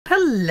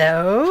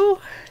Hello.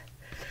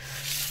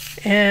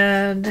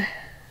 And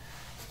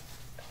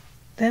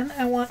then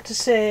I want to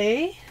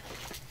say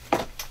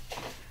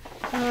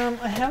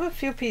I have a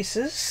few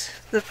pieces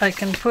that I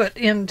can put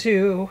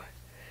into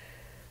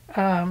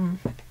a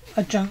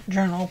junk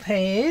journal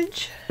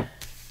page.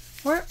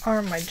 Where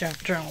are my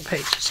junk journal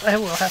pages? I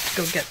will have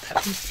to go get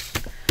them.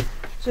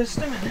 Just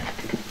a minute.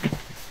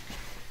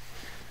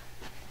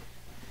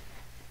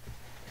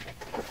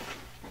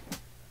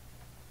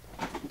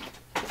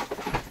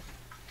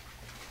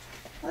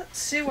 Let's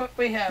see what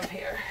we have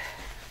here.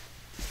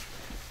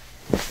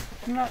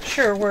 I'm not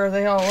sure where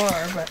they all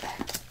are, but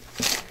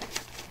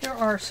here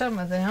are some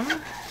of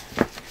them.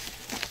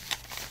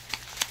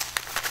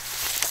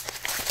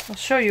 I'll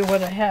show you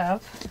what I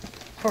have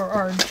for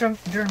our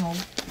junk journal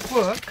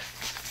book.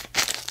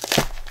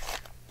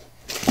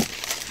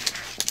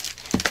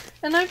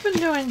 And I've been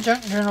doing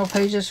junk journal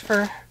pages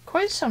for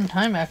quite some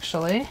time,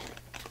 actually.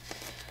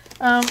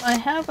 I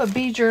have a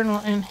bee journal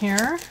in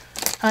here.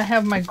 I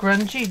have my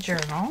grungy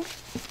journal.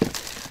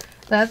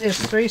 That is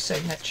 3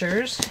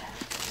 signatures.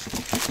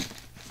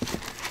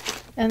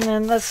 And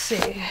then let's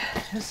see,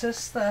 is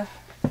this the...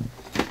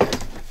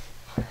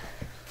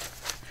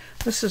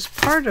 This is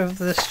part of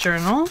this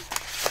journal.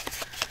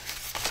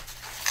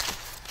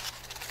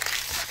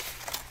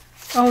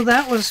 Oh,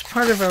 that was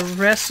part of a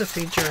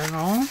recipe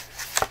journal.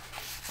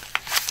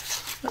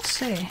 Let's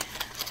see.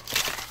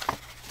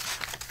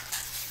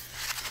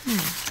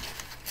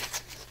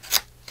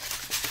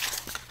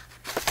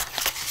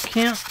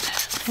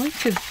 We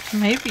could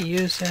maybe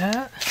use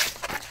that.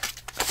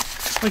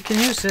 We can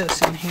use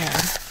this in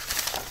here.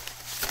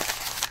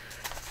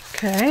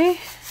 Okay,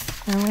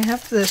 and we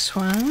have this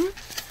one.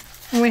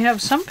 And we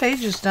have some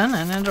pages done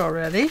in it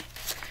already.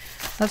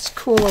 That's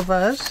cool of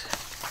us.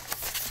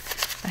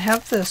 I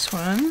have this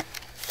one.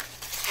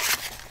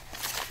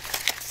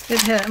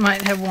 It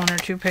might have 1 or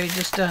 2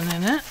 pages done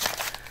in it.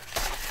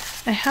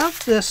 I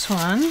have this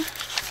one.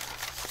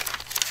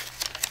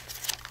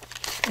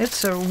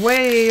 It's a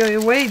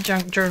way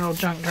junk journal.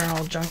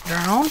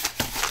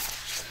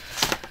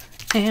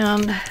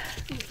 And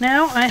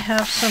now I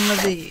have some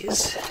of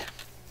these.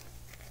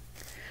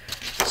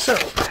 So,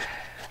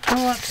 I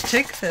want to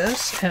take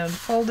this and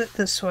fold it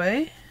this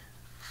way.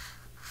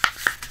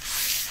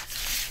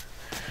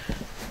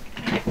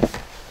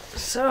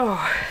 So,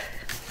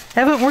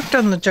 haven't worked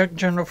on the junk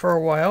journal for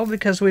a while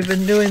because we've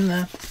been doing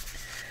the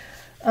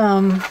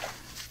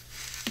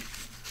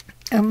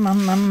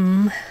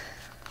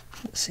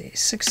let's see,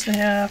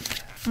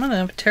 6.5. I'm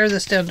gonna tear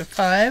this down to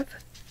 5.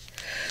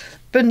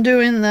 Been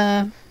doing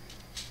the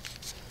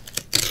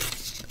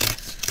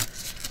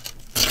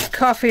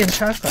coffee and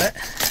chocolate,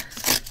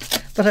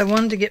 but I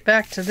wanted to get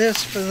back to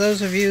this for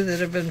those of you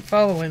that have been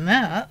following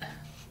that.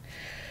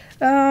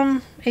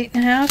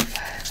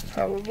 8.5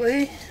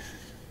 probably.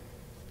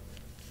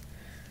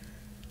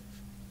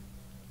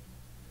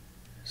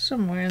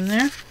 Somewhere in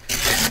there.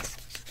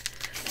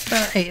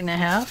 About 8.5.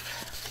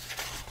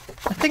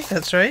 I think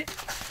that's right.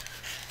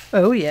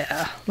 Oh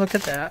yeah, look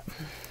at that.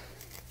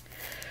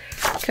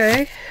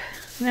 Okay,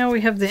 now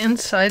we have the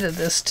inside of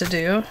this to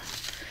do.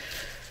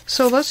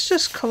 So let's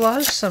just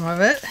collage some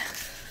of it.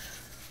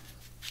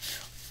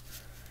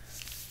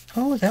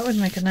 Oh, that would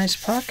make a nice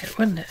pocket,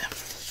 wouldn't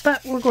it?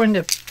 But we're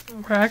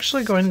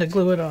actually going to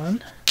glue it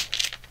on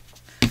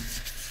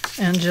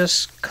and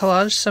just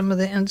collage some of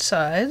the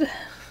inside.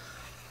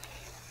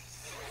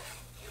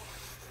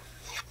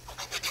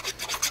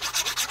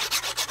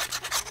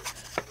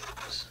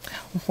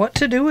 What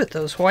to do with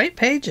those white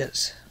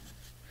pages?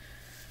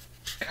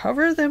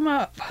 Cover them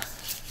up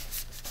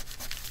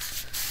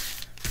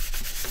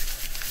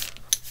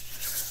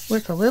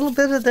with a little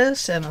bit of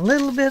this and a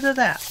little bit of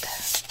that.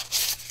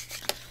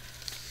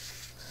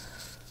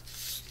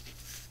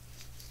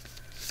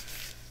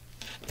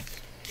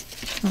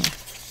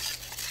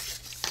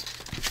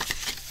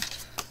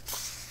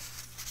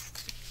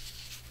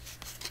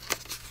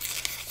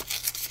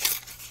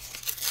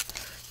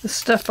 This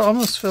stuff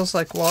almost feels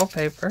like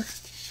wallpaper.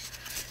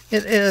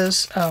 It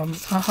is a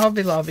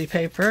Hobby Lobby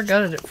paper.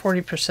 Got it at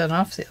 40%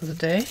 off the other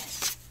day.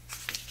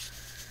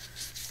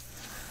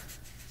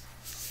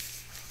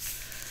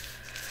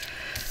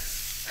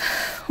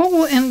 What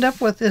we'll end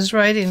up with is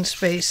writing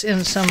space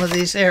in some of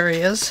these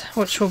areas,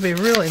 which will be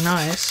really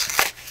nice.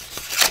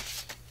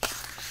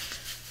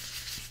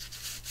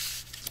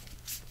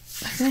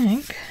 I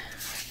think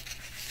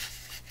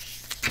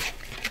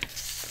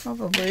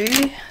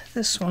probably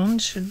this one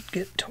should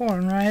get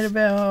torn right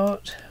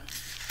about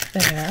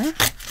there.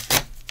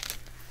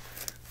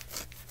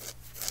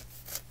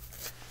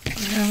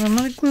 And I'm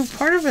going to glue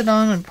part of it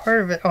on and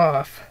part of it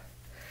off,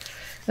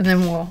 and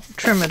then we'll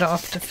trim it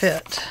off to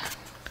fit.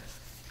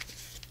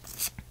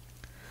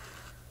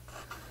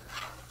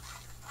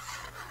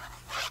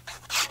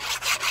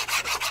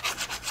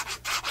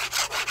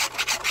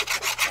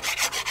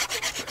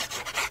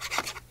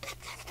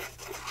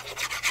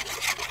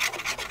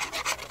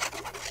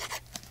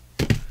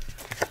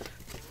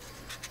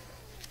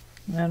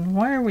 And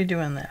why are we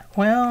doing that?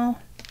 Well,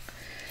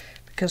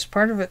 because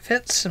part of it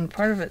fits and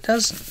part of it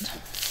doesn't.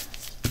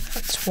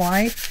 That's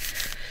why.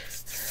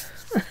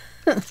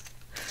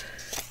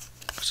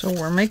 So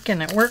we're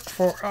making it work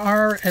for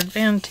our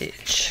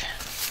advantage.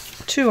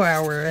 To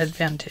our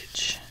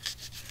advantage.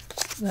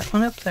 That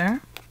one up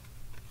there.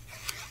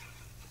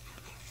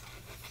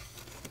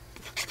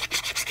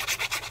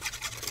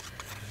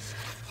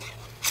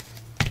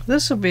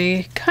 This will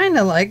be kind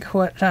of like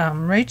what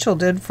Rachel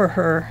did for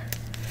her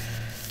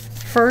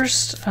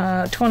first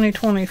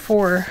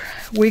 2024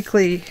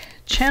 weekly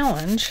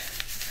challenge.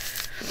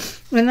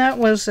 And that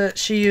was that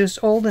she used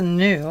old and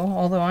new,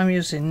 although I'm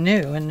using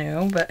new and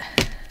new, but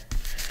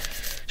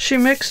she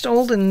mixed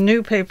old and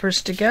new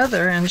papers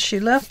together and she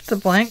left the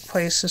blank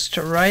places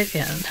to write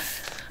in.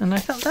 And I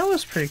thought that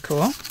was pretty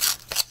cool.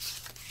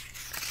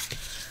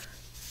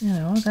 You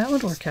know, that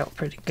would work out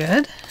pretty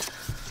good.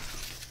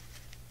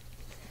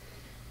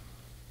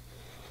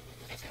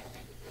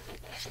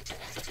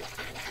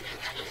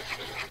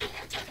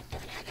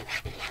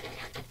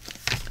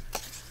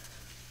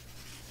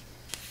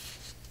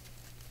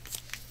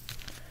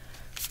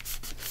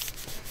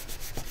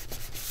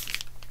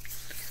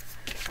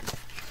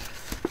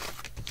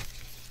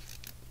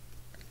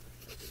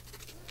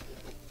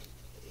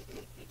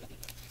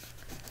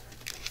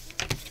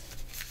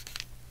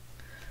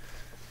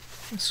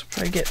 This will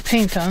probably get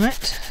paint on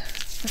it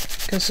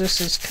because this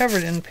is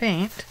covered in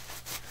paint.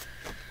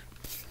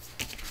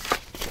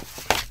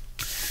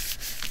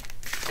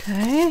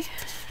 Okay.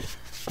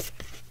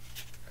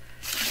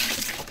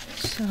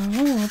 So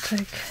we'll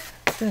take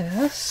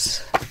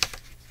this.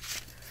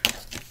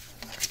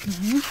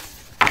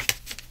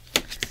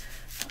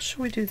 How should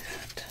we do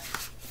that?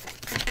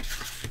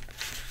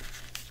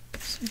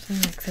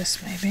 Something like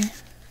this maybe.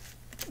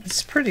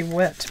 It's pretty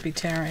wet to be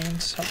tearing,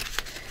 so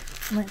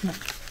I might not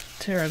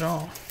tear it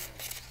all.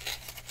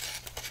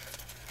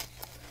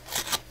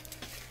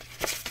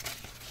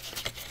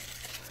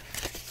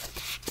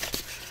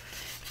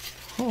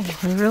 Oh,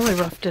 I really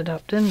roughed it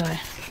up, didn't I?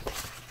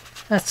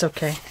 That's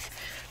okay.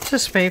 It's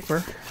just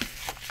paper.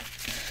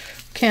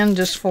 Can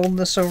just fold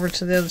this over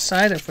to the other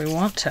side if we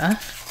want to,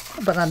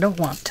 but I don't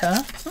want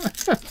to.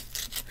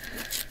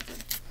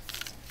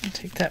 I'll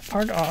take that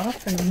part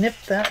off and nip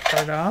that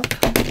part off.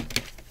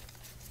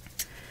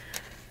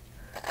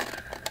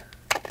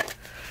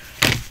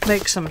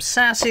 Make some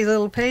sassy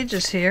little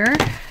pages here.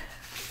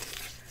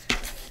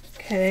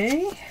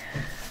 Okay.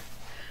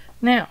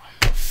 Now,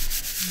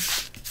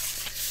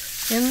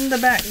 in the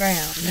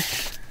background,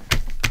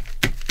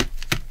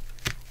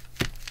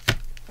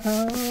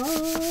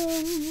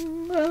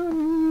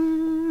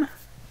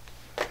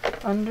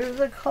 under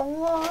the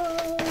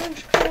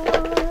collage.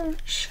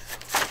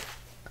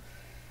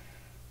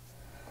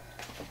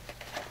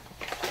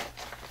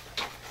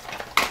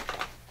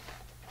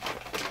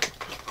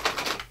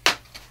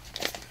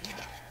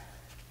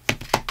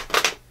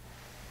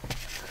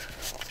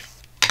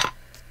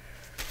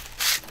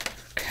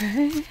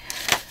 Okay.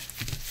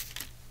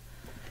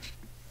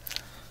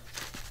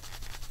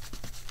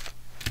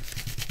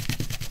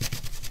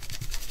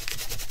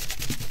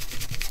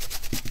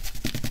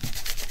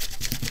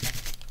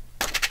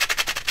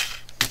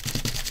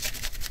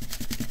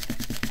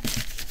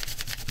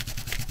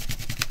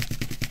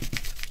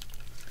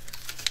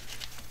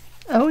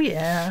 Oh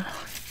yeah.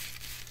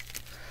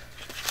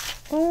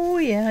 Oh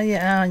yeah,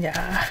 yeah,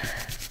 yeah.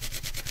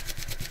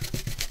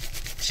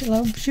 She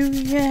loves you,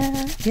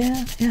 yeah,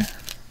 yeah, yeah.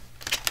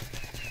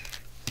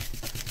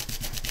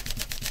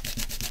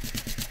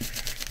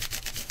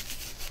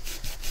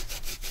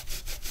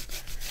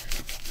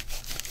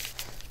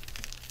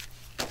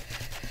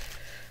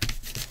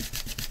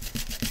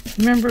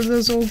 Remember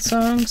those old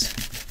songs?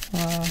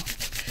 Wow.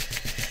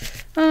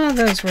 Oh,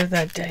 those were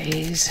the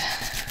days.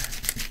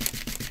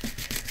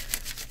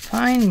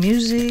 Fine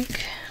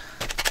music.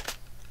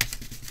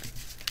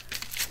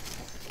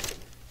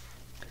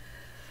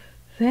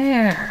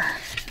 There.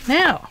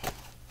 Now,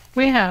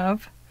 we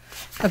have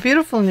a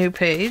beautiful new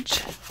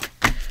page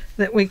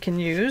that we can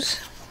use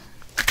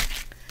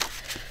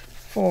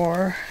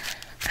for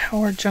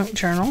our junk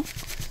journal.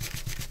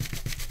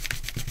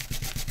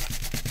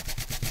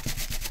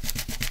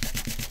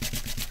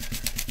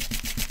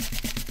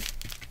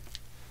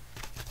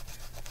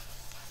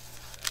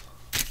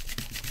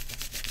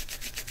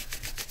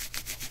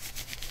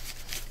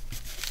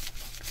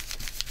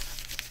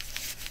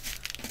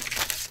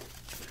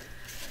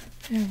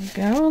 There we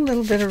go, a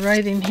little bit of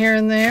writing here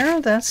and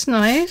there, that's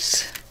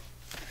nice.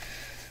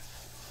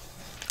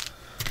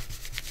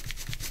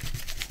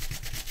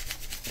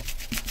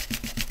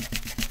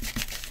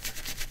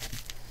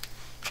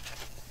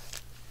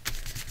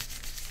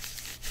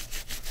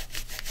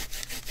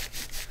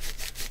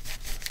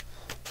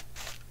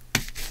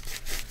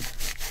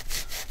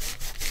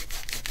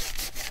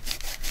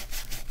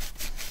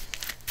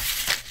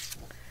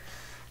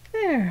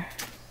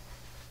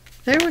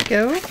 There we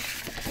go.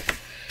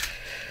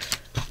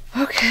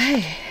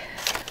 Okay,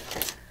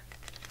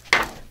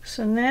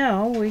 so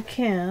now we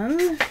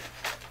can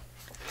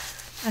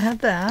add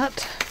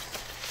that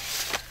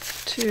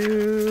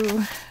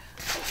to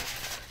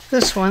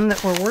this one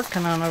that we're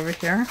working on over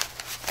here.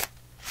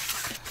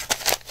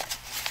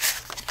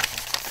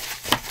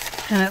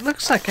 And it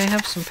looks like I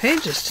have some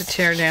pages to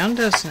tear down,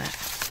 doesn't it?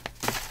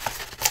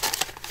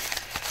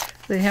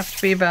 They have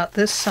to be about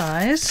this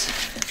size.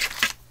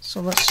 So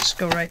let's just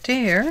go right to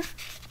here.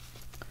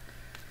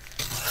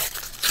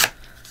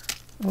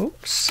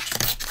 Oops.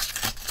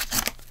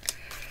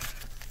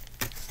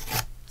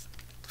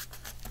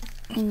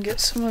 And get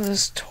some of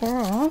this tore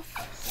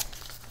off.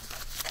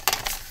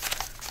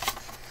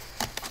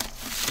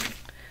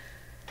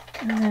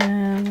 And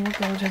then we'll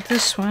go to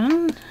this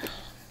one,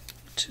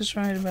 which is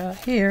right about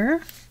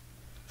here.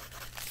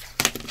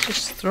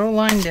 Just throw a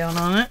line down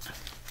on it.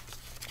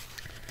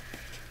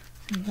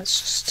 And let's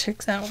just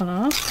take that one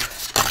off.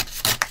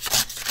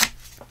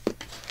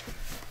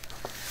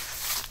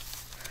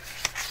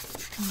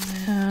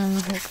 And then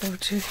we'll go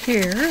to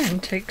here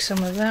and take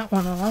some of that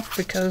one off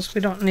because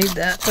we don't need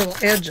that little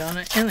edge on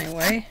it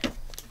anyway.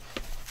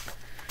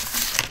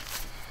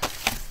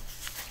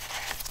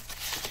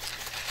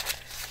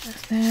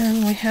 And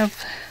then we have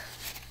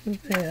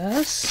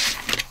this.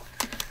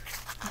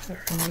 I'll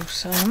remove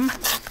some.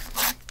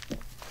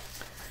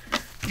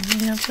 And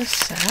we have this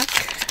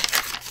sack.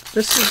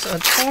 This is a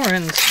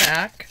torn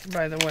sack,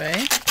 by the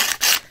way.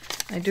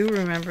 I do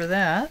remember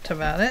that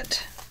about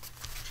it.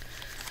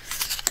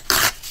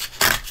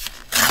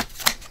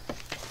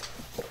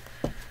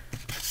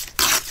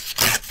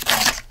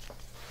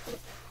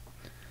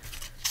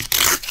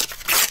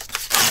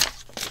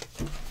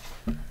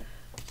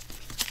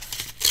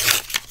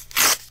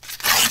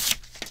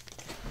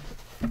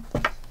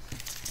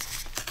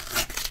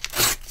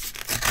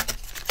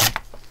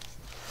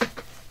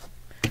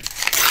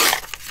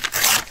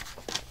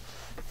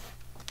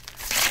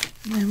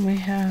 And we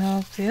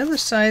have the other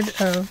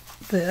side of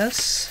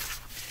this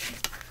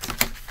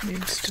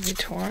needs to be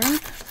torn.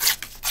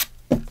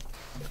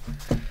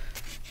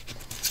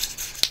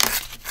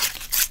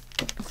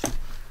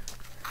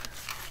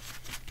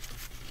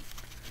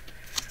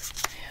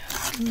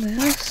 And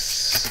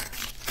this.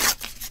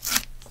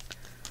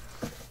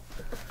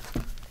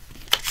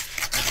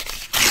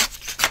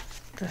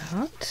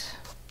 That.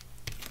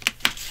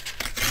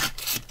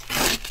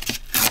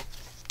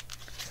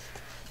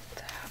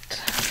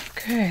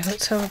 Okay,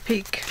 let's have a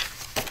peek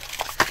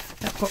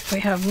at what we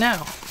have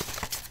now.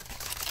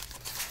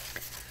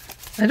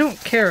 I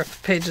don't care if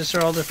the pages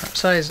are all different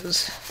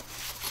sizes.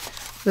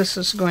 This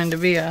is going to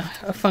be a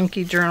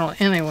funky journal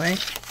anyway,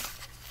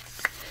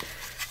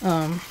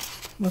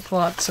 with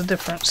lots of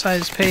different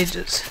size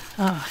pages.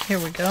 Ah, here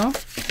we go.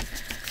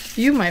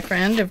 You, my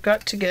friend, have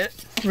got to get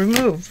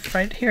removed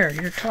right here,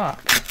 your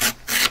top.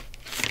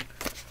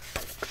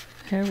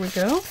 Here we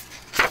go.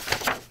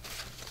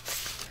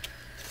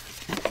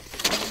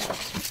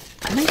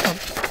 I think I'll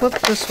flip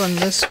this one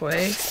this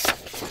way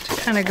to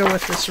kind of go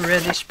with this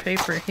reddish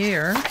paper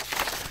here.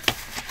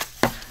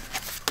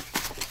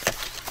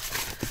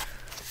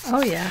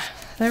 Oh yeah,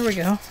 there we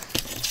go.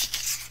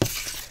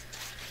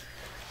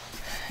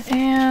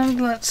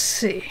 And let's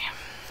see.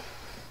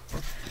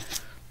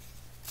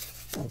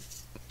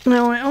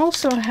 Now I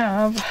also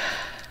have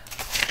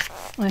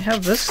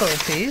this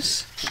little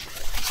piece.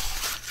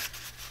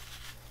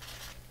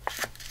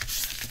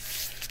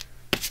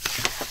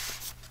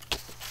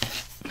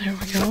 There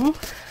we go.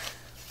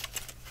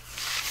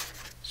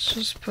 Let's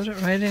just put it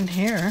right in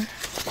here.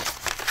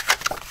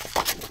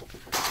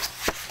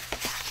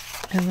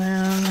 And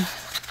then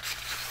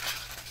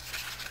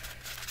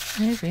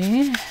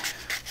maybe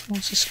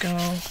we'll just go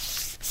like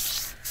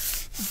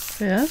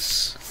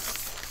this.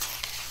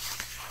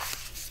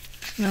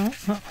 No,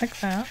 not like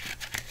that.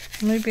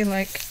 Maybe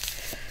like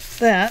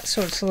that,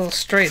 so it's a little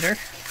straighter.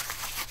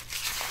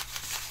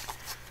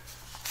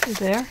 You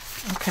there?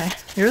 Okay,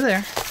 you're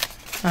there.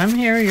 I'm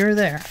here, you're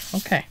there.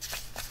 Okay.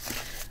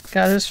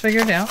 Got this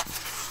figured out.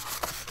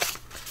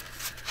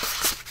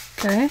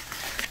 Okay.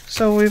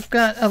 So we've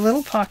got a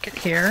little pocket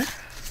here.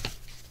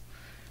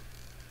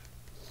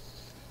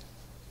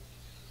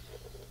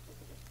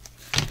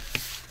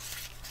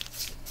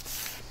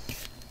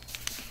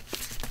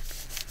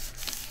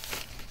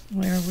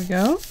 There we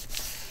go.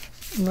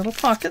 A little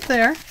pocket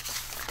there.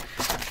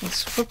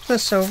 Let's flip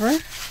this over.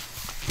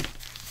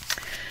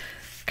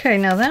 Okay,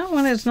 now that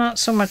one is not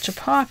so much a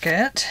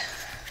pocket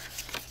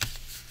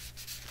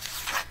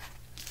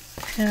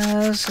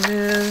as it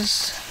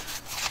is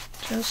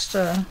just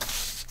a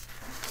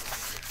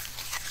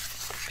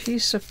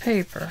piece of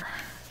paper.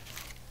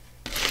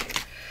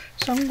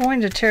 So I'm going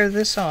to tear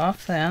this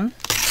off then.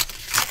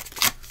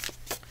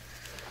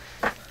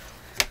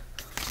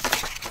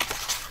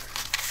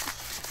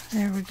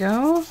 There we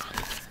go.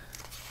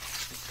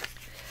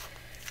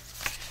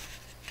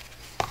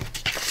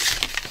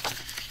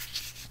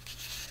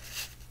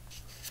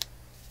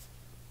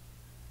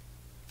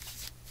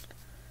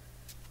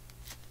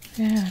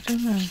 Yeah, I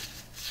don't know.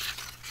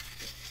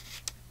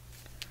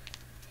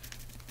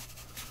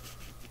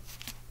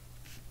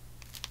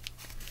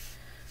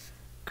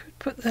 Could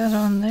put that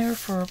on there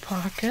for a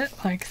pocket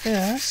like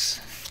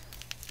this.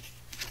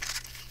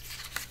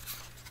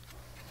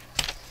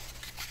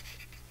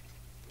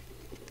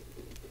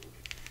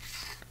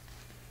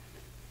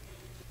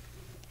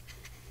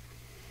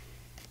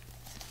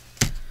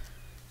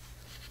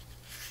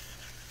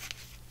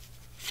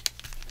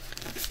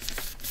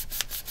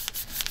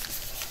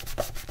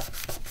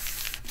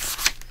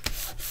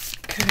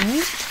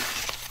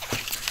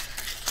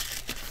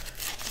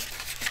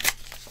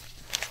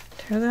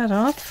 Tear that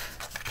off.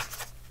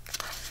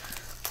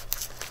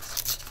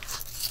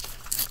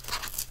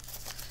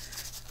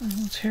 And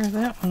we'll tear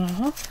that one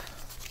off.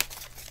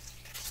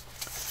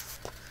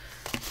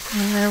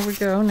 And there we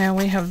go. Now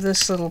we have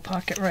this little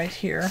pocket right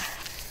here.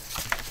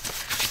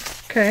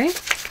 Okay.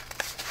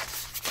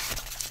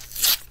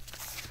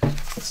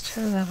 Let's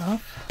tear that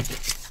off.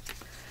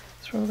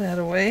 Throw that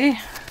away.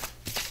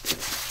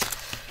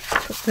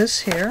 Put this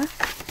here.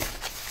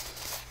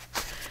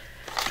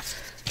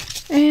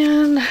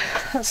 And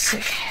let's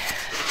see.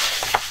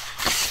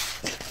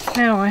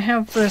 Now I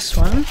have this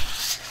one.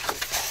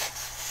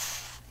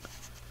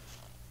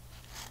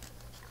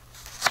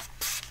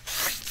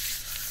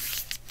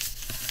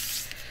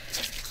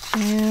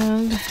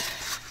 And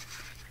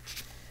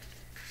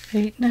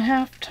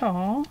 8.5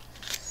 tall.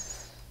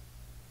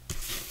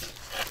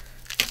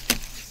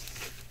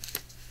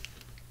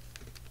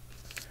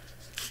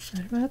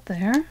 Right about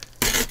there.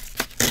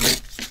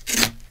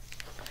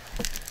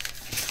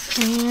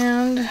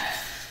 And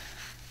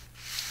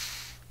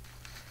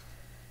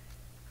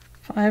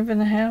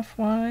 5.5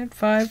 wide,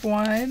 5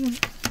 wide. Is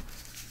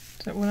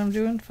that what I'm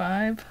doing?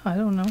 5? I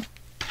don't know.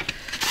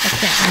 I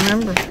can't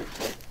remember.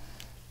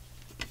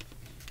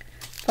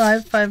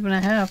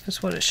 5.5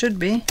 is what it should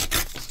be.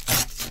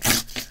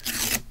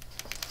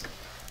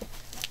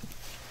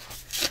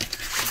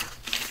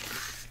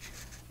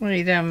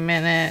 Wait a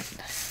minute.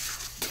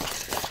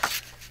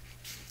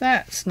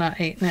 That's not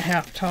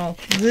 8.5 tall.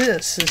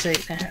 This is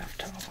 8.5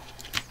 tall.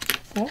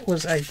 What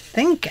was I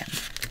thinking?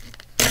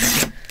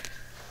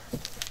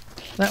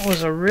 That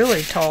was a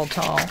really tall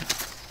tail.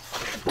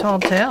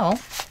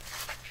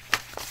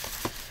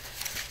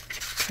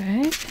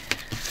 Okay.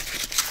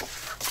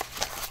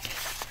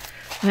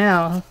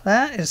 Now,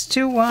 that is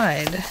too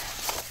wide.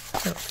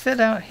 It'll fit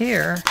out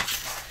here,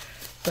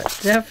 but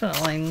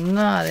definitely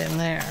not in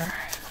there.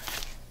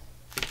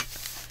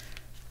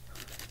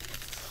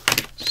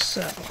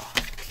 So,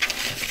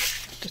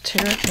 to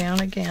tear it down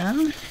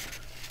again.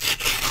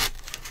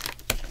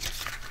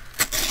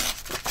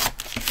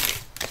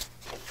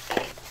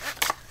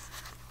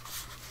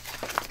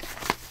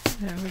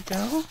 There we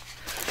go.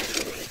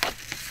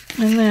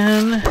 And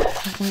then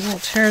we will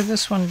tear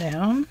this one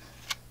down.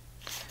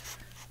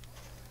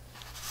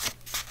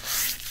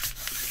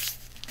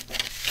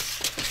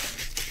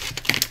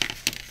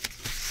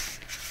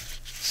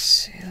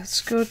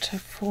 Let's go to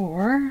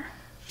 4.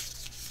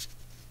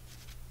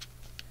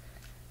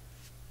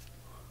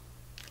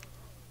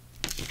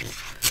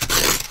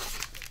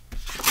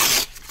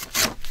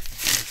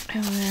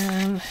 And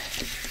then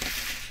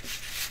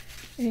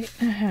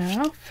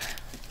 8.5.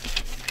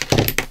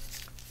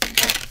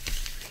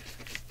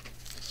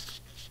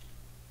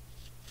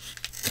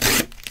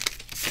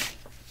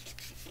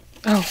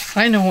 Oh,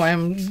 I know why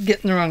I'm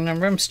getting the wrong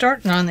number. I'm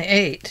starting on the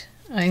 8.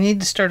 I need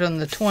to start on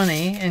the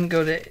 20 and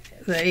go to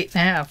the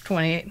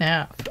 8.5,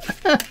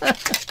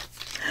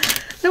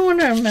 28.5. No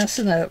wonder I'm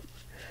messing up.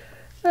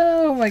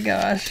 Oh my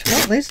gosh.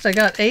 Well, at least I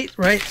got 8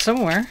 right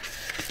somewhere.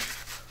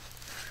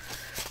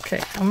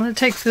 Okay, I'm going to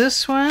take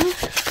this one and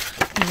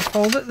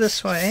fold it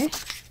this way.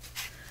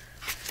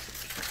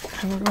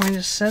 And we're going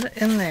to set it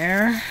in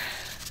there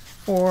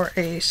for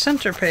a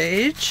center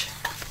page.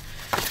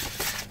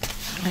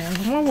 And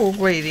while we're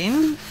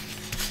waiting,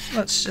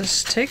 let's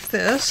just take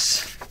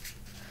this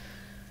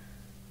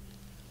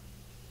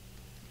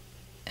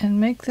and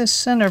make this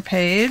center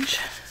page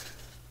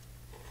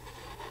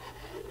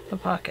a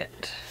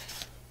pocket.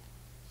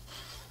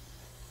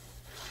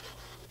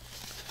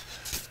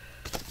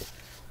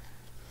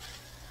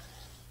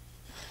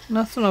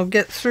 Nothing will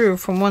get through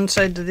from one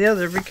side to the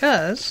other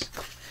because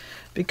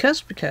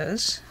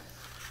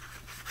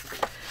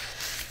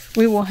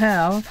we will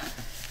have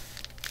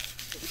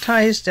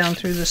ties down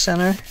through the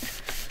center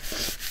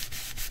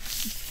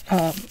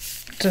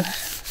to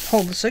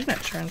hold the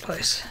signature in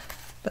place.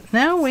 But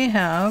now we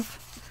have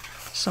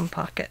some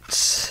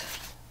pockets.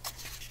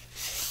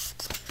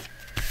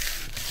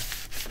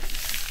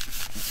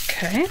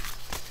 Okay.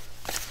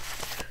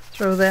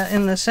 Throw that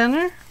in the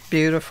center.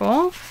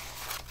 Beautiful.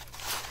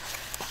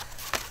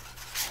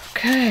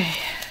 Okay.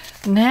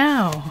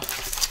 Now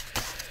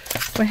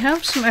we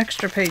have some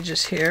extra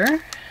pages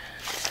here.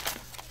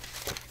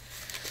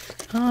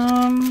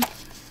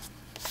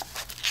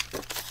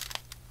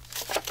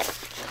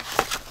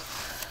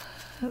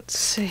 Let's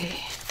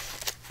see.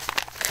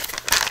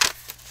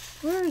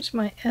 Where's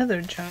my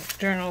other junk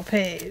journal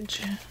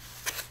page?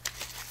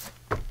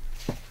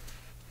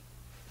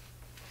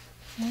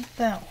 Not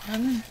that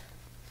one.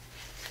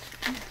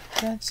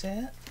 That's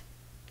it.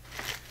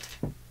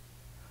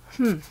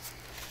 I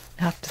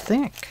have to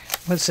think.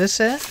 Was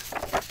this it?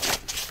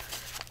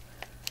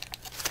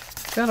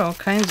 Got all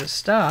kinds of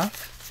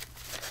stuff.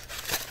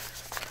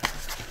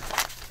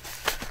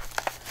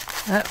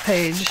 That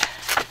page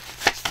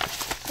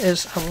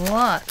is a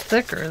lot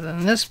thicker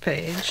than this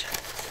page.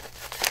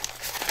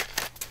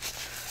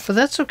 But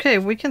that's okay.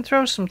 We can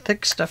throw some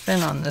thick stuff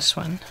in on this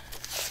one.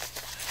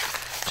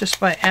 Just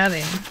by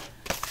adding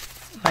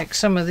like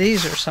some of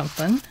these or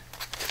something.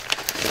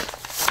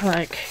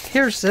 Like,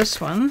 here's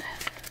this one.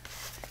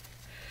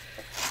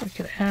 We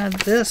could add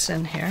this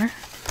in here.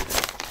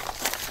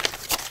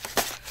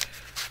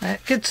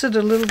 That gets it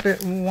a little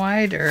bit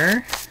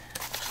wider.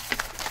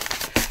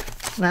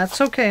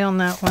 That's okay on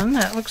that one.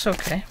 That looks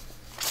okay.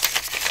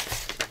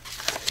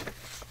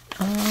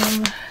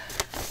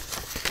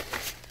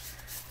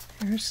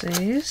 Here's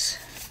these.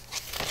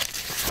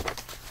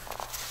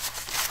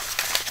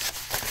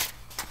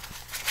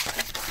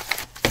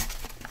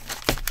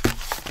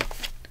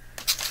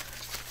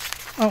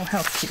 Oh,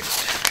 how cute.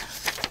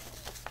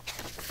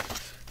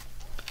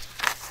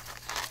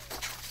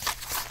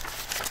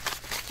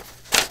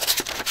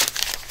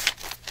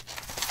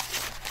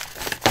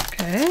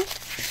 Okay.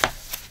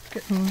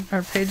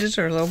 Our pages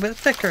are a little bit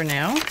thicker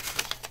now.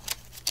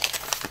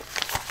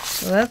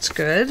 So that's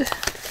good.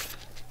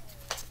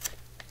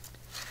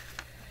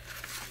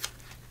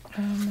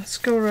 Let's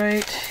go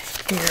right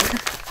here.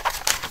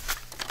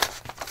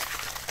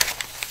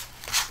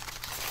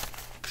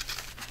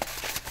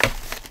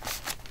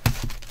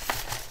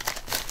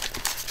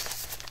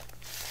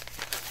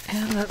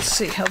 And let's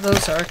see how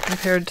those are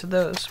compared to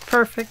those.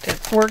 Perfect.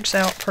 It works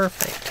out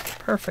perfect.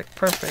 Perfect,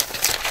 perfect.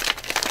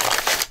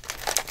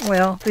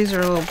 Well, these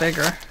are a little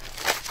bigger.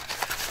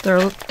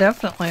 They're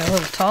definitely a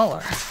little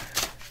taller.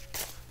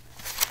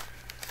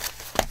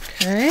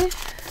 Okay.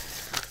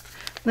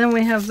 Then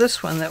we have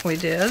this one that we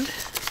did.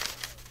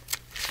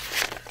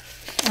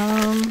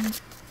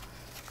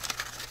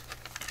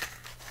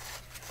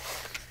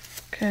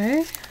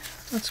 Okay.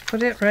 Let's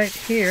put it right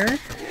here.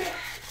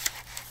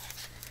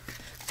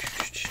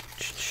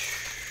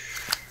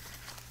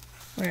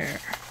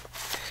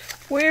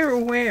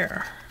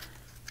 Where?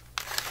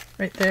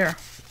 Right there.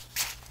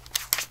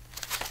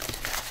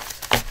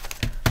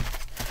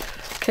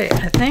 Okay,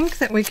 I think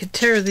that we could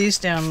tear these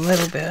down a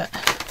little bit,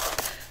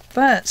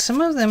 but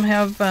some of them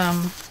have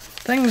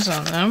things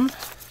on them,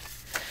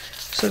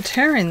 so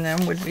tearing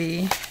them would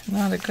be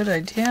not a good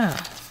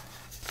idea.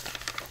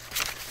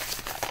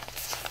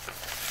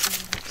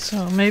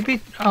 So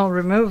maybe I'll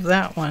remove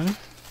that one.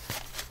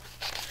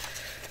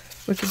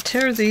 We could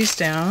tear these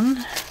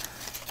down,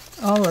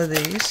 all of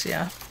these,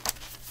 yeah.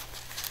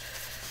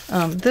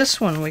 This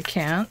one we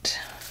can't,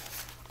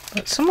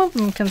 but some of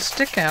them can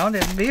stick out.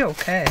 It'd be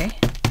okay.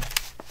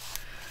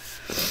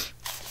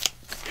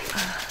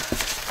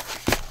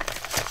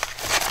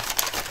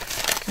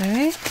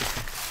 Okay.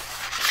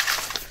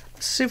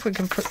 Let's see if we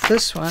can put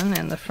this one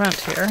in the front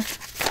here.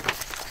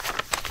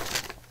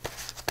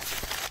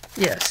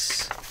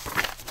 Yes.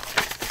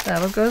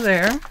 That'll go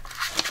there.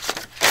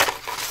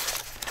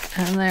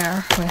 And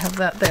there. We have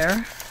that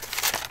there.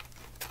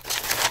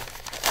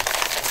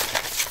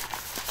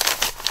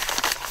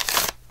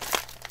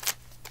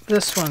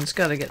 This one's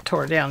got to get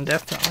tore down,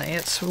 definitely.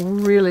 It's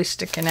really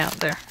sticking out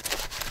there.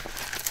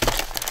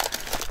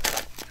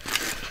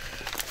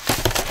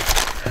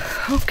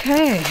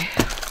 Okay,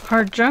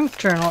 our junk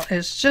journal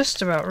is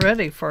just about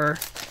ready for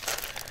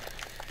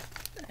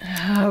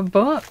a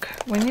book.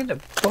 We need a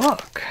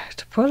book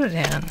to put it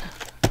in.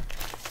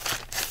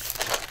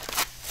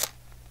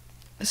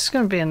 This is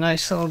going to be a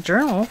nice little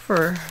journal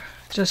for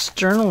just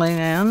journaling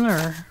in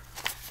or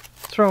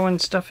throwing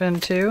stuff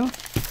into.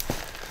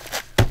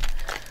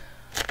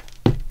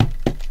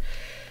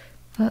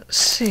 Let's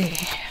see.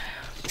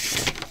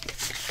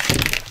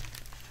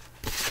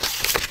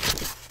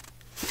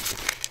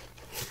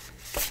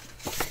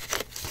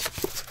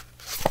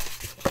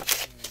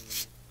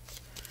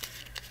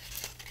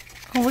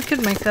 Oh, we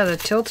could make that a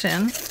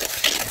tilt-in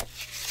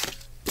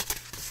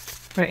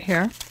right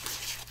here.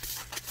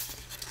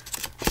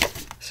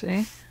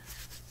 See?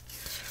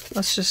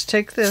 Let's just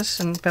take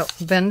this and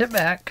bend it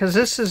back because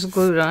this is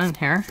glued on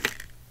here.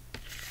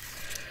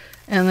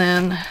 And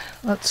then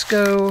let's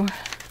go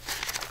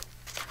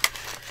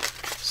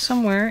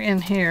somewhere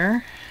in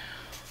here.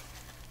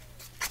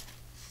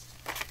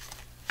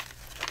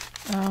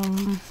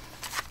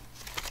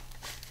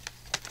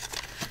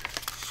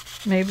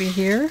 Maybe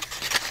here.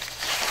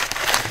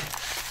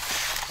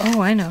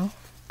 Oh, I know.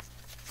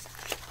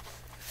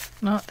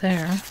 Not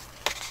there. I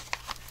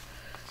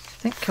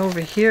think over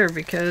here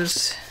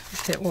because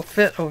it will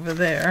fit over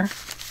there.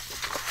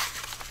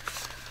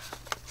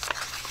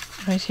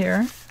 Right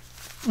here.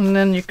 And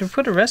then you can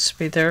put a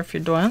recipe there if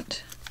you'd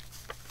want.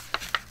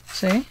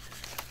 See?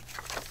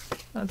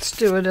 Let's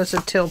do it as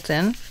a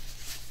tilt-in.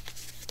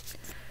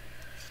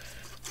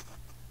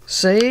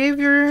 Save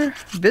your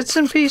bits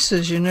and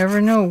pieces. You never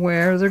know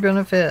where they're going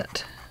to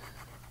fit.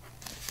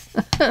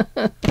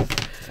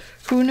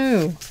 Who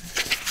knew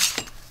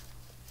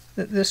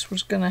that this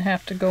was going to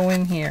have to go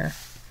in here?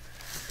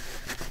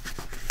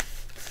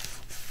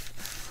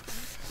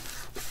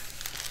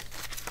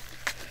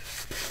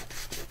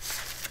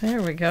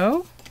 There we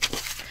go.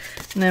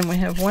 And then we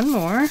have one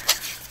more.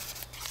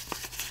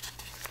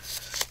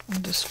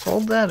 I'll just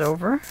fold that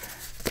over.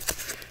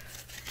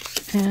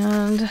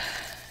 And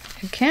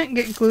it can't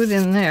get glued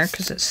in there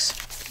because it's...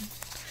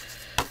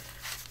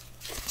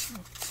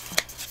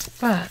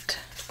 But.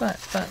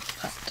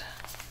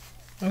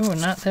 Oh,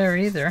 not there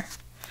either.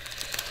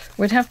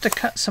 We'd have to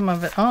cut some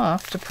of it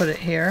off to put it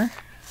here.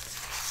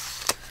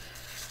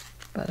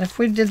 But if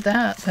we did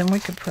that, then we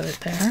could put it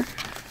there.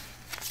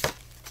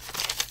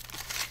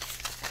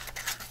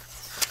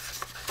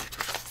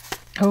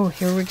 Oh,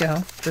 here we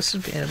go. This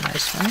would be a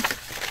nice one.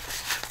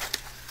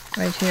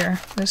 Right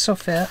here. This will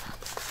fit.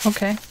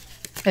 Okay,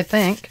 I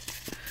think.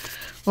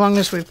 As long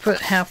as we put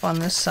half on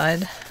this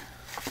side.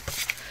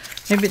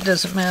 Maybe it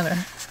doesn't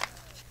matter.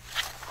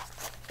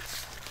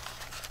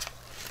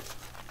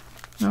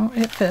 No,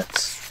 it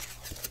fits.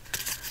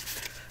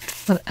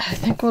 But I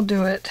think we'll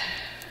do it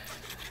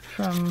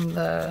from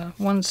the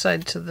one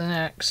side to the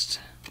next,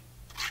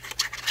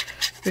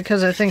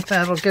 because I think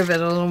that'll give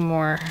it a little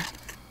more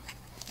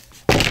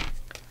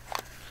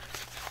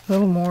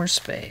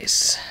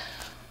space.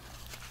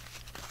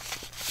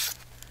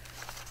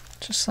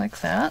 Just like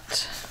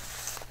that.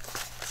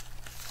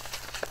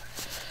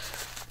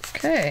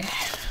 Okay,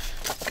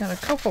 got a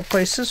couple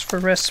places for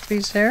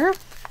recipes there.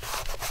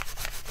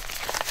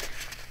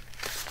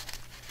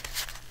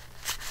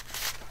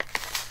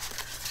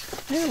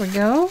 There we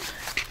go.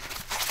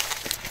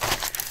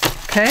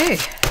 Okay.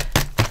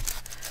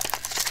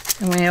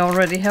 And we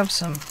already have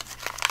some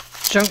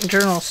junk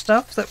journal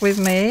stuff that we've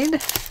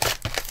made.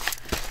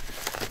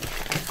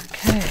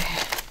 Okay.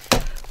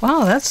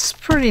 Wow, that's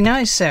pretty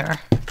nice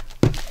there.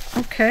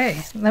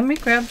 Okay, let me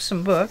grab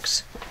some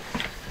books.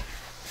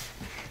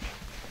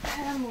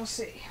 And we'll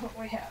see what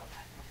we have.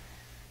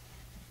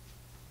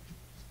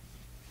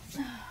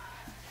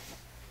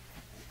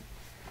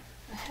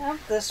 I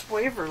have this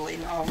Waverly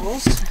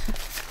novels.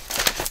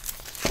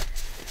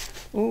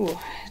 Ooh,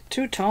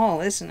 too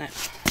tall, isn't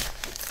it?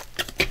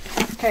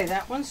 Okay,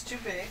 that one's too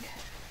big.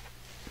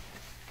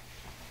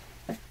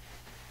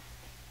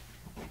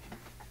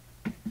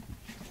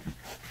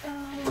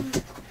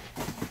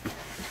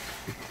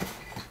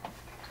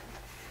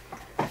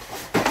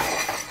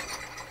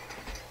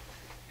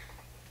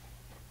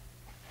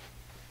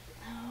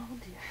 Oh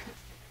dear.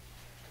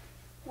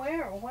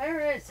 Where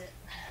is it?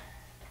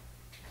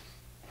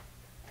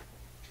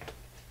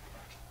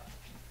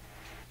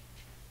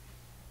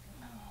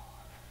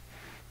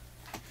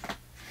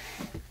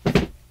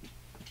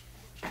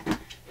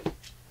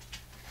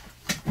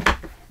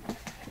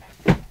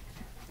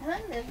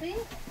 Libby, did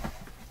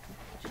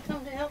you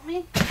come to help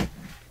me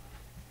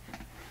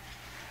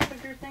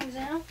figure things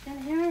out in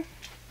here?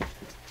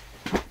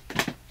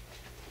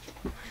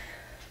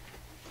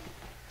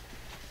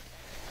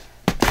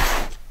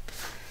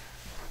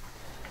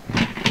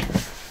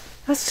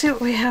 Let's see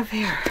what we have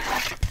here.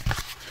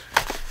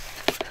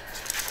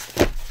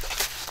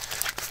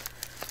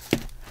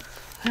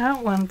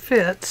 That one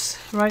fits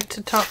right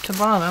to top to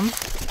bottom.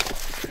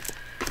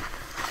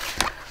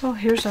 Oh,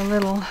 here's a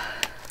little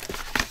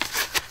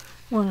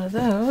one of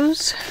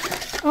those.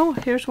 Oh,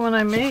 here's one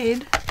I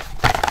made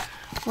a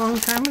long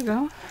time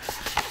ago.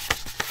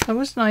 That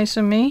was nice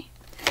of me.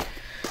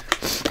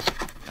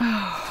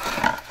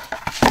 Oh,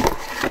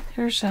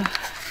 here's a...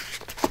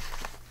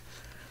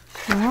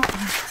 Well,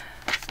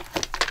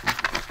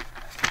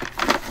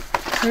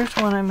 here's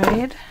one I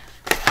made.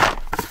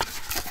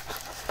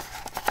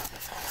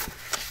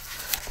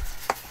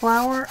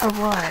 Flower of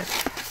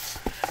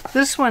Life.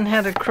 This one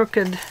had a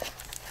crooked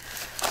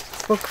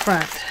book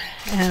front,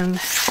 and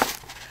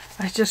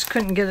I just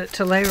couldn't get it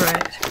to lay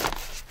right.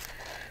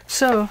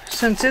 So,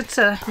 since it's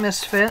a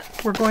misfit,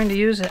 we're going to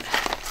use it.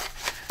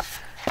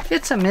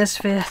 It's a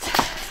misfit.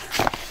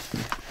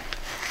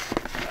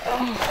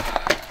 Oh.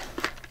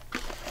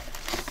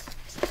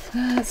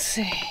 Let's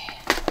see.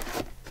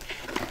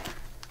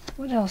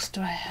 What else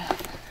do I have?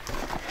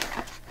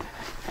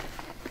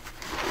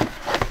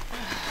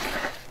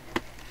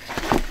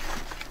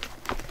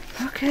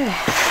 Okay.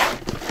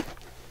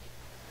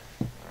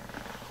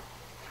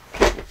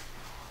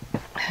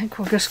 I think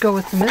we'll just go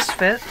with the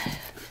misfit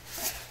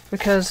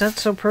because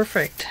that's so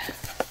perfect.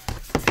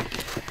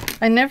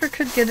 I never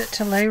could get it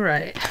to lay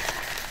right.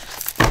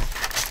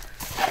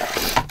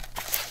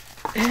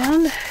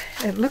 And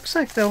it looks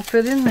like they'll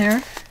fit in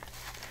there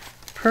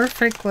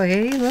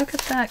perfectly. Look at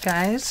that,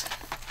 guys.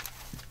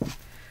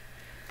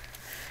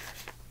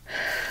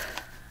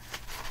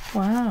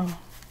 Wow.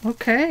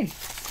 Okay.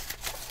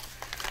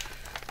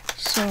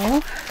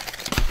 So,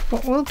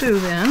 what we'll do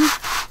then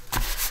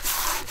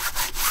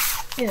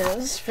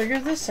is figure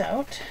this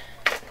out.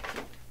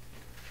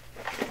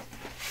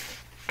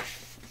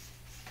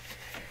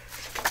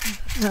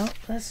 No,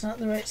 that's not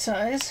the right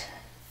size.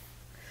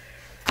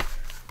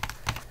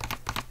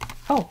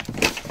 Oh,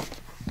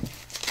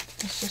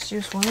 let's just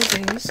use one of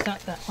these,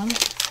 not that one.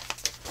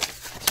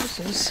 This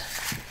is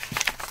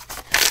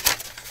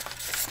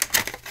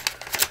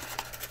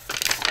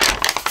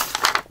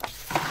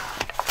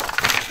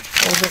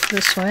fold it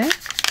this way.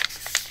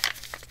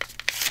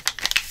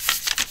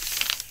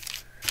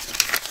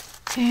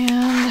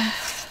 And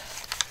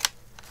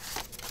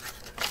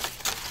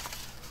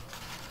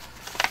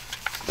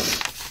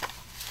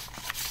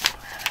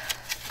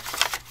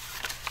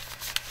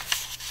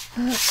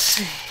let's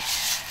see.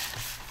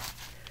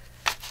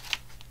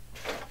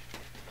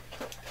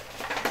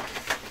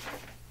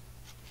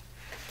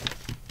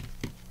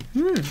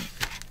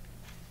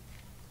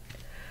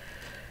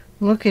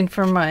 looking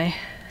for my,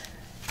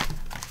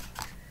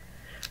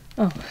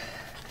 oh,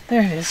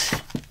 there it is.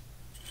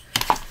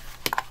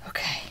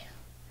 Okay,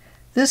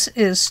 this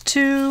is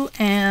 2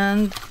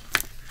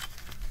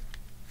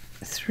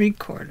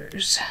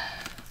 3/4.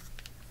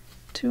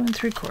 2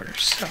 3/4.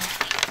 So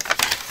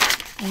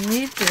I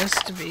need this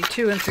to be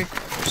 2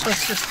 3/4.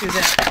 Let's just do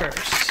that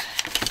first.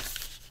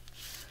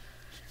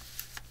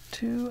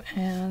 2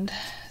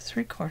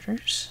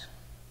 3/4.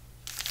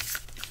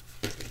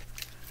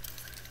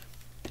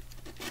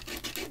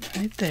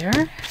 Right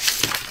there.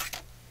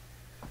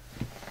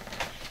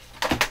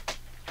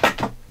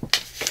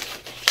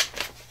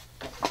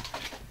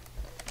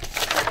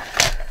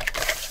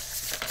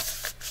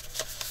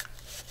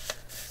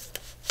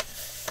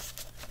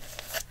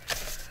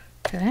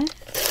 Okay,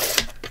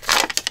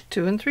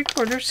 2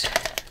 3/4.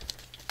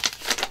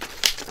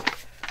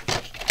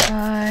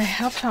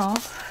 How tall?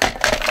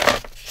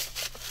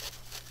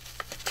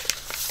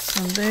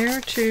 From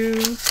there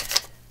to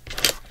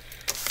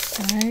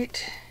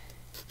right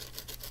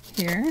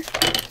here.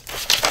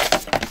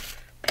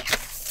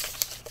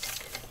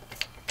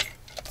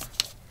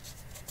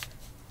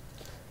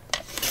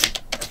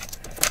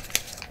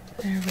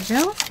 There we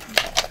go.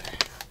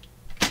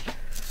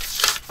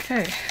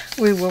 Okay,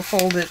 we will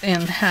fold it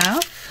in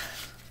half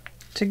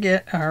to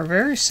get our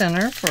very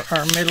center for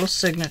our middle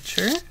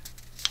signature.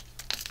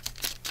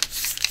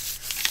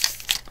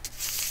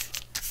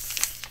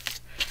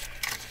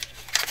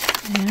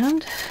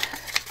 And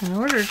in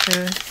order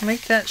to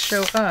make that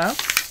show up,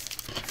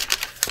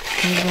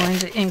 I'm going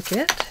to ink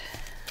it.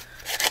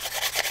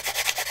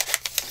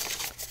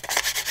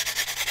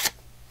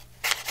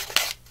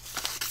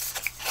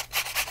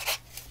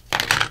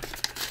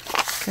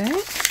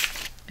 Okay,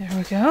 there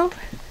we go.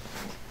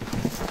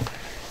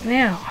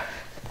 Now,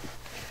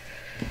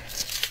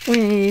 we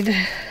need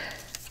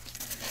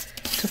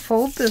to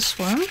fold this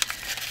one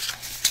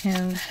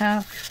in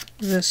half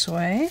this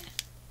way.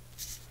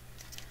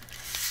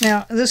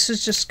 Now, this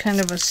is just kind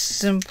of a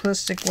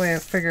simplistic way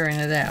of figuring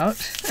it out.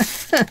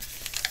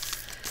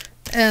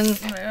 And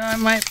I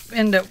might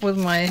end up with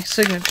my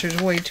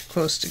signatures way too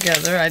close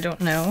together. I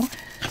don't know.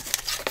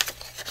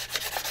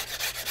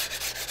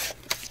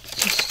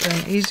 Just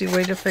an easy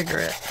way to figure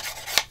it.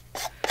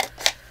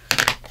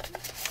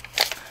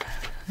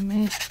 Let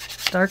me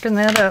darken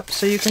that up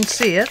so you can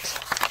see it.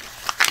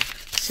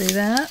 See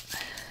that?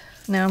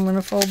 Now I'm going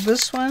to fold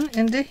this one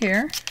into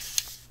here.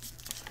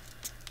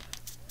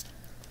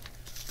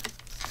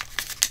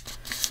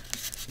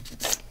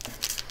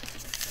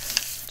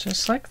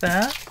 Just like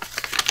that.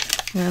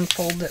 And then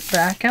fold it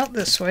back out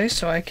this way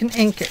so I can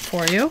ink it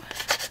for you.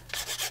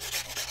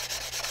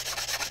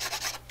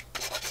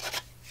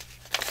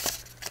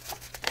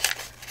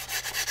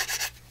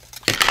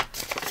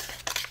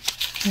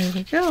 There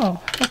we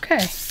go.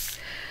 Okay.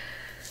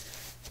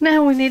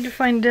 Now we need to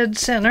find dead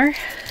center.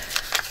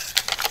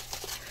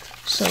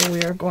 So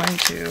we are going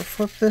to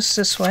flip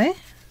this way.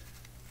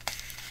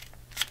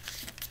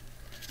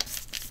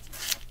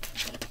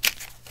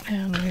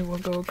 And we will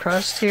go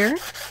across here.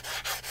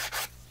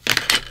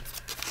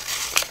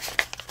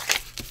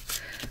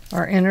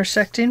 Our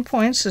intersecting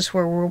points is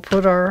where we'll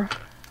put our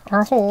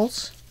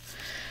holes.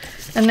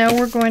 And now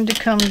we're going to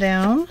come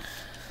down,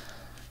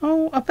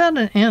 about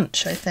 1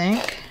 inch, I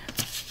think.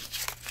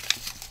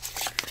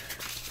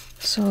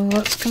 So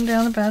let's come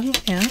down about 1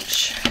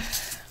 inch.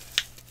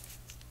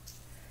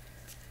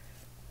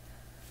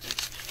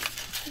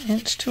 1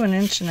 inch to 1.5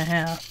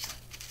 inches.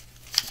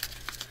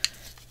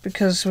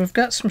 Because we've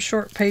got some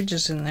short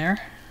pages in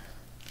there.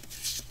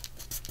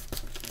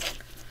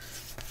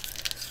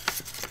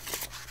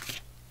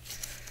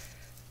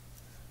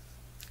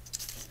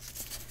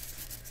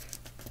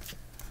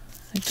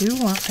 I do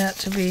want that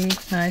to be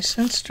nice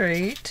and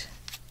straight.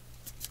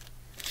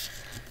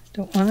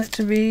 Don't want it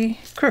to be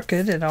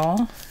crooked at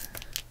all.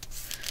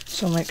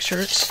 So make sure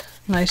it's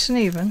nice and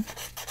even.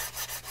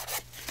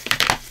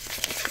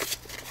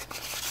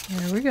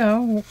 There we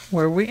go.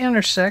 Where we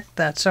intersect,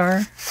 that's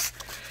our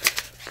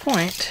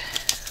point.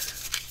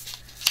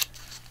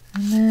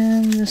 And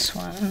then this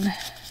one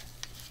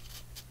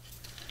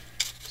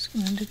is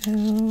going to go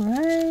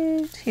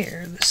right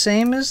here. The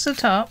same as the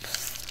top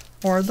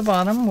or the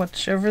bottom,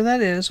 whichever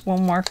that is. We'll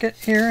mark it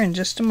here in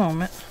just a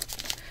moment.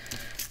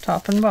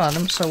 Top and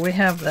bottom, so we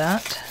have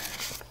that.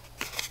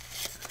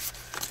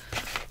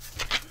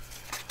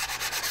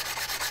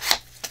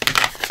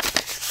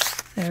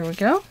 There we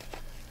go.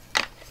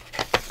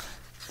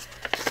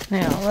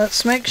 Now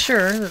let's make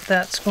sure that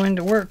that's going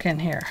to work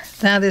in here.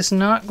 That is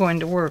not going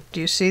to work. Do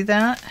you see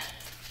that?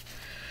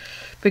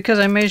 Because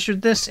I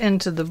measured this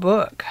into the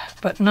book,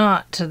 but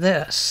not to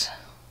this.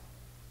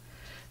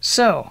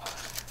 So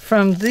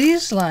from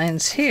these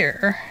lines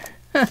here,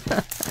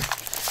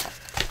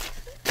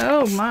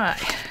 oh my.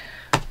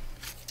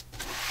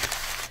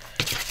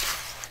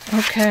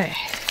 Okay,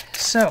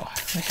 so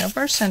we have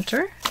our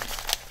center.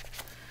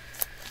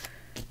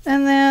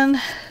 And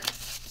then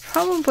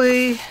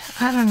probably,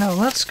 I don't know,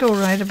 let's go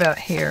right about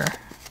here.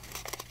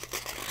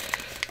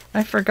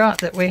 I forgot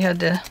that we had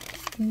to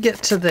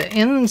get to the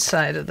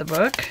inside of the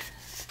book.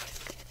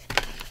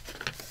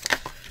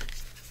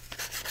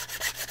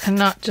 and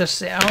not just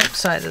the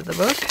outside of the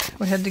book.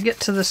 We had to get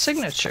to the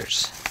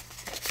signatures.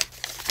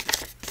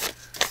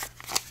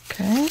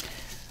 Okay.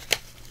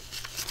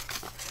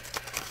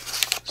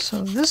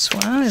 So this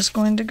one is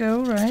going to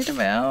go right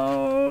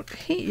about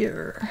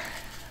here.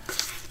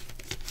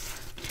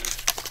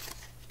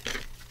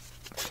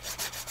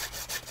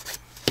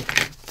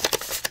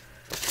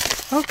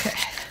 Okay,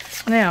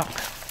 now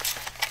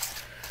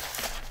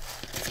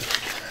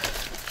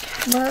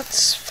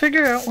let's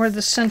figure out where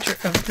the center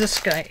of this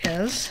guy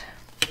is.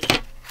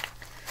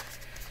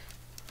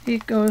 He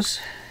goes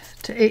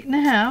to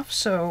 8.5,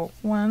 so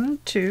 1,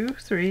 2,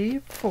 3,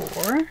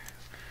 4.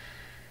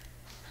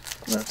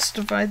 Let's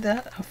divide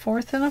that a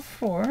fourth and a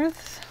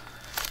fourth.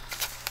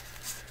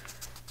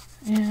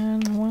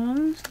 And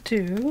 1,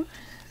 2,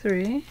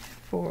 3,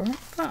 4,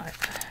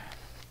 5.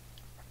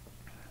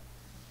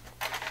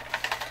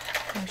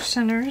 Our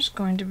center is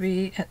going to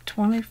be at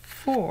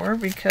 24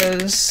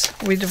 because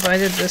we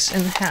divided this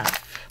in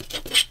half.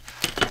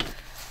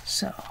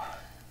 So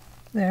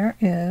there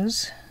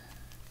is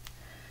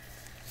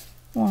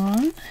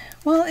 1.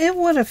 Well, it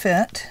would have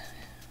fit.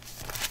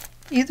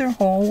 Either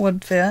hole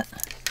would fit.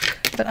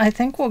 But I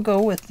think we'll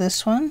go with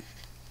this one.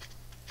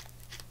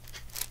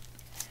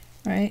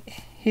 Right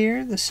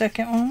here, the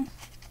second one.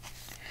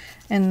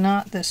 And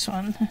not this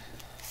one.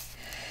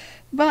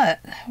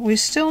 But we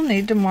still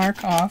need to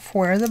mark off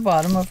where the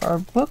bottom of our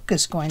book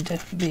is going to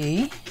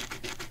be.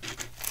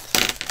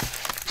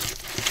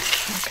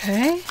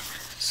 Okay,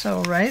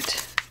 so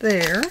right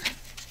there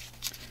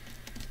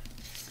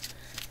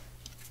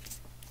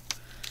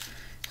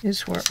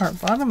is where our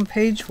bottom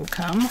page will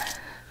come.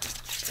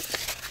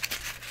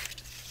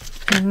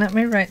 And let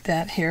me write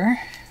that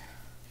here.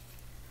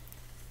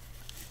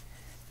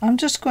 I'm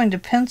just going to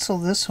pencil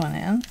this one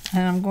in,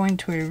 and I'm going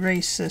to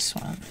erase this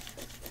one,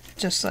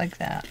 just like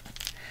that.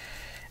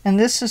 And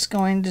this is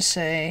going to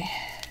say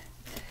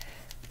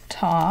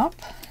top,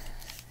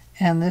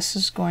 and this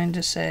is going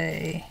to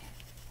say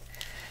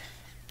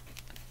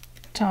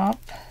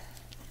top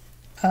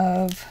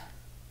of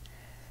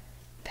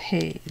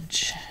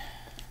page.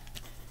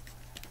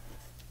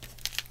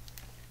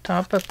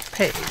 Top of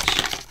page.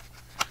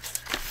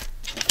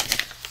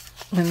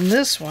 And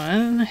this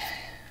one,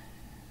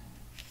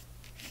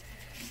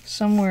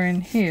 somewhere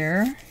in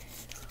here,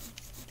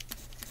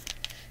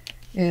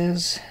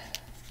 is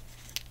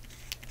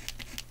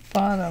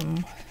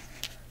bottom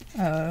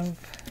of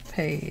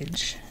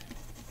page.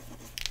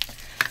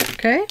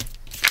 Okay,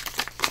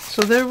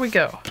 so there we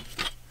go.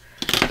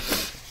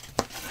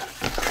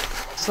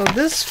 So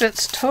this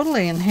fits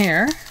totally in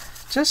here,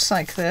 just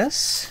like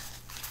this.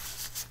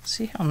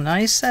 See how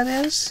nice that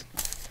is?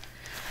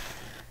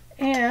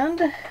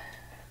 And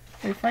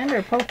we find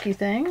our pokey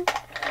thing,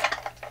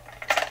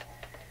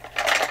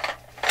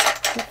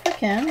 if we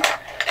can.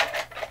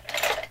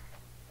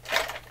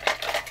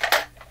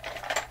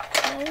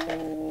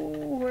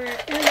 Oh, where is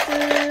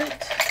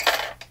it?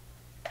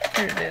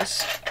 Here it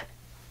is.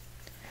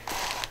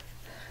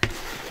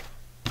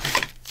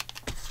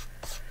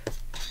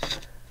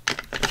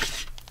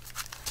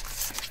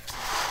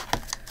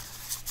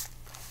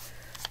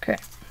 Okay,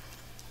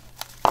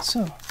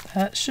 so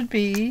that should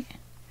be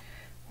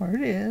where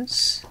it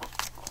is.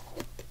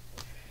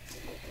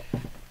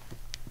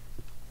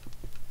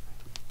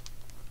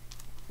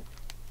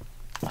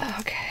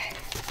 Okay.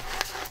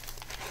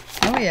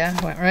 Oh yeah,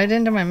 went right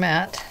into my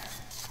mat.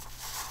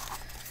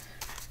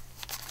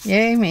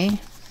 Yay me.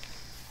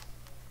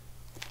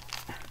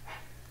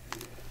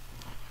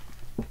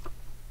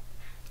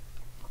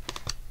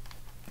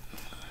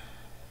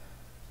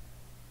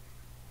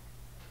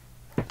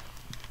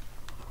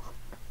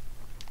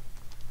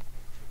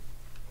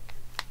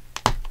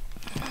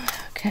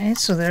 Okay,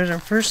 so there's our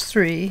first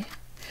 3.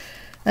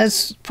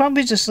 That's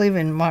probably just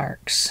leaving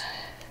marks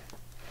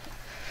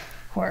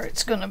where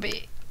it's going to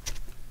be.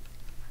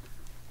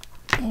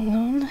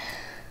 1,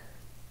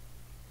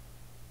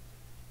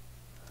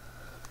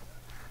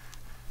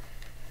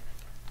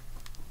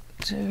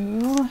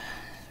 2,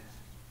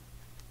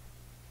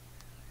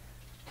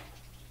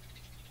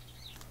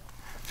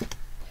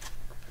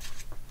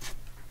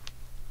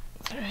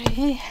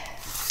 3,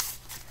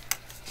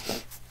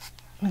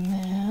 and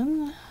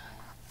then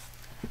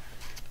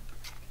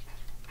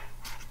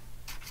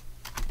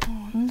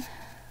 1.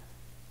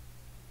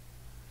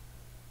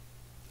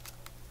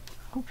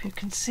 Hope you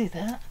can see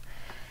that.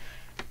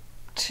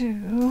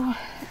 2,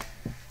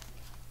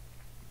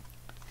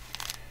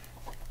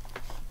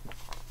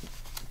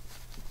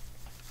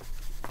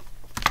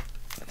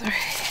 3.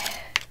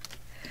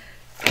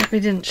 Hope he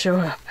didn't show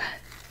up.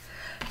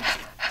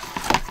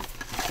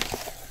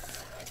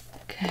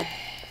 Okay,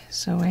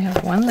 so we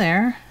have 1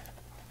 there.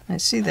 I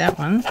see that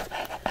one.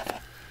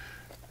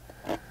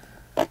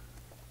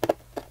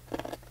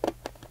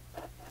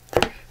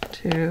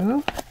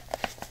 2,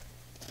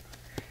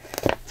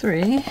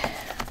 3.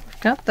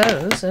 Got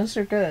those. Those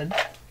are good.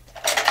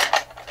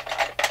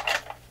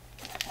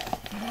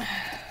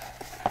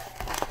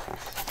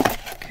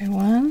 Okay,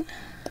 1,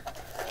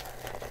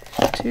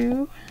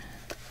 2,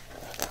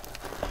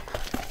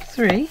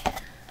 3.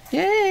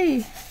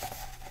 Yay!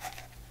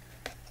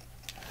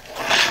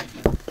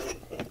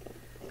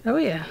 Oh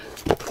yeah.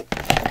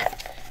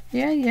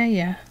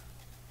 Yeah.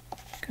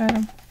 Got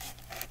him.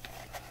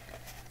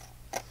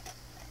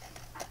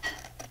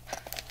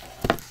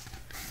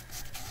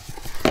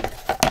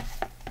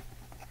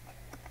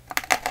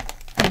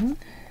 One,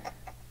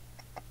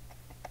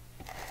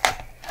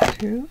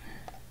 2,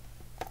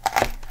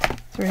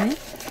 3.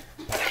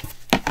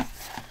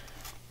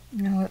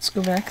 Now let's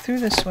go back through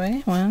this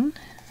way. 1,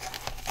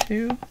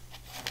 2,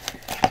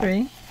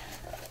 3.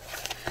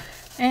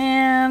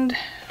 And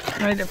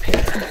right up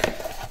here.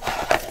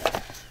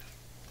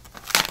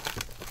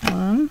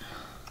 1,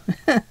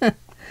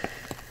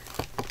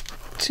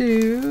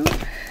 2,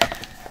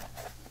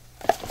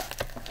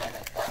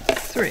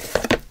 3.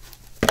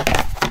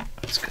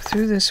 Let's go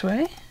through this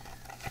way.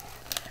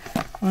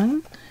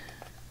 1,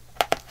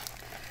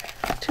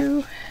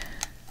 2,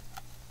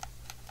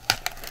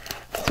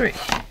 3.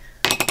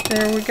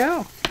 There we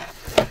go.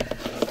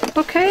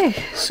 Okay,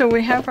 so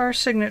we have our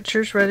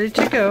signatures ready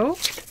to go.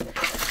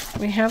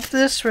 We have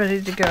this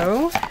ready to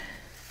go.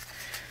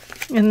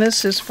 And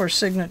this is for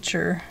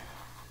signature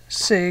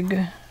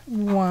Sig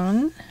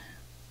 1.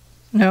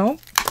 No,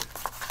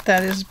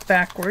 that is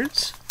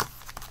backwards.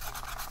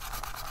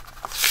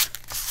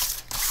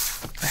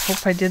 I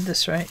hope I did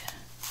this right.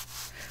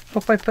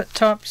 Hope I put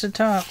top to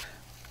top.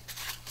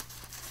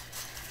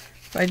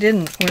 If I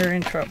didn't, we're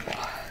in trouble.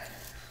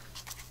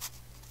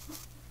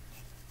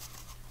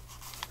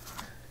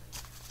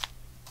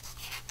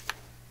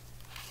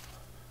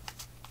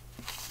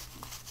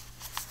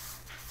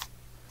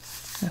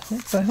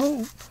 I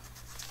hope.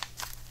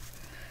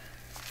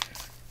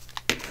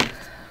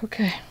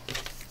 Okay.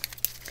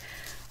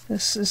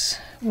 This is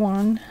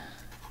 1,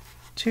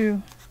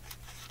 2,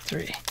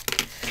 3.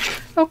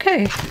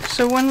 Okay,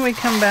 so when we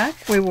come back,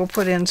 we will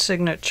put in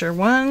signature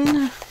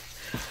 1,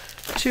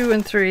 2,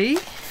 and 3.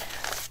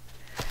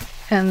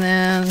 And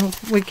then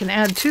we can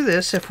add to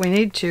this if we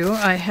need to.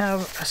 I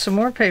have some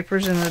more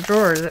papers in the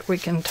drawer that we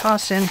can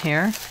toss in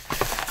here,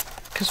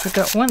 because we've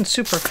got one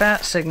super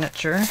fat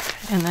signature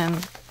and then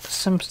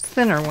some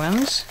thinner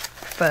ones.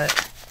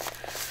 But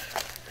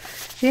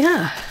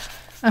yeah,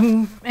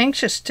 I'm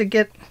anxious to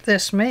get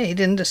this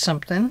made into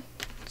something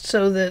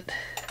so that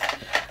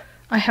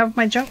I have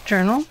my junk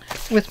journal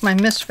with my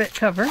misfit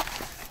cover.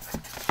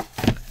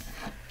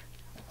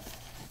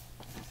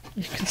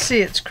 You can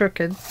see it's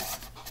crooked.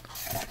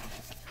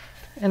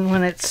 And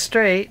when it's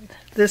straight,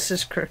 this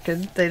is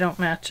crooked. They don't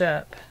match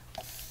up.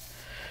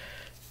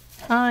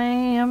 I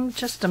am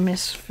just a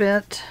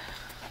misfit.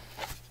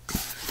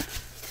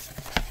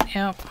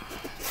 Yep.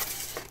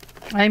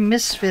 I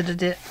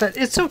misfitted it, but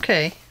it's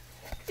okay.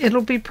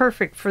 It'll be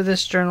perfect for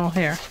this journal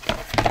here.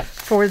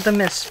 For the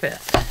misfit.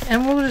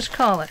 And we'll just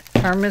call it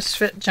our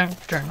misfit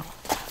junk journal.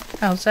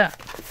 How's that?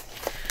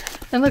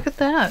 And look at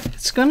that.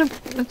 It's going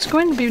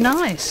to be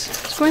nice.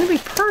 It's going to be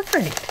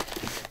perfect.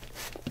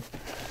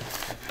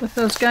 With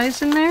those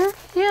guys in there?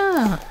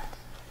 Yeah.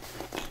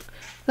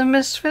 The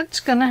misfit's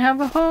gonna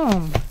have a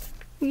home.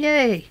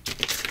 Yay.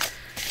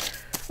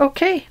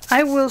 Okay,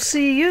 I will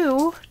see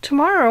you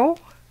tomorrow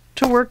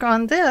to work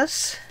on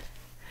this.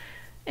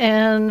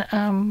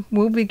 And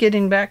we'll be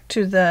getting back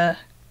to the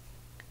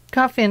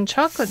coffee and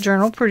chocolate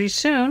journal pretty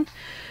soon.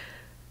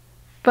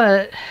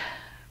 But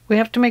we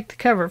have to make the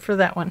cover for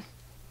that one.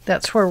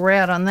 That's where we're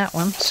at on that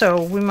one.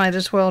 So we might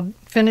as well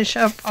finish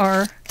up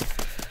our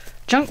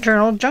junk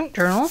journal.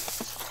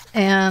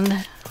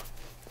 And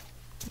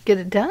get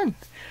it done.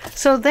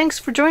 So thanks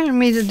for joining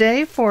me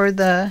today for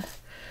the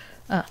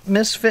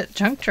Misfit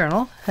Junk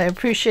Journal. I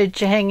appreciate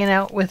you hanging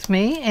out with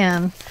me,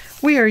 and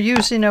we are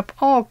using up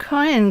all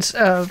kinds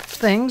of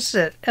things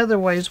that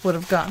otherwise would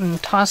have gotten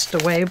tossed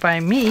away by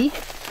me.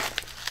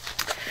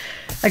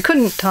 I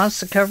couldn't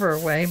toss the cover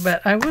away,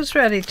 but I was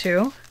ready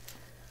to.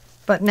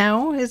 But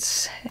now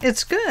it's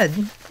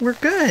good. We're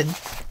good.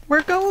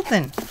 We're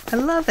golden. I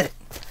love it.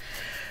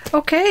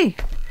 Okay.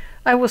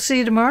 I will see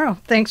you tomorrow.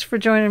 Thanks for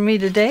joining me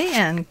today,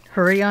 and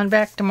hurry on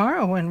back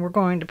tomorrow when we're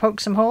going to poke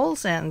some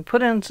holes and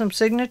put in some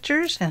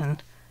signatures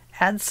and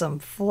add some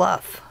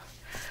fluff.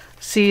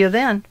 See you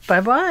then.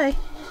 Bye-bye.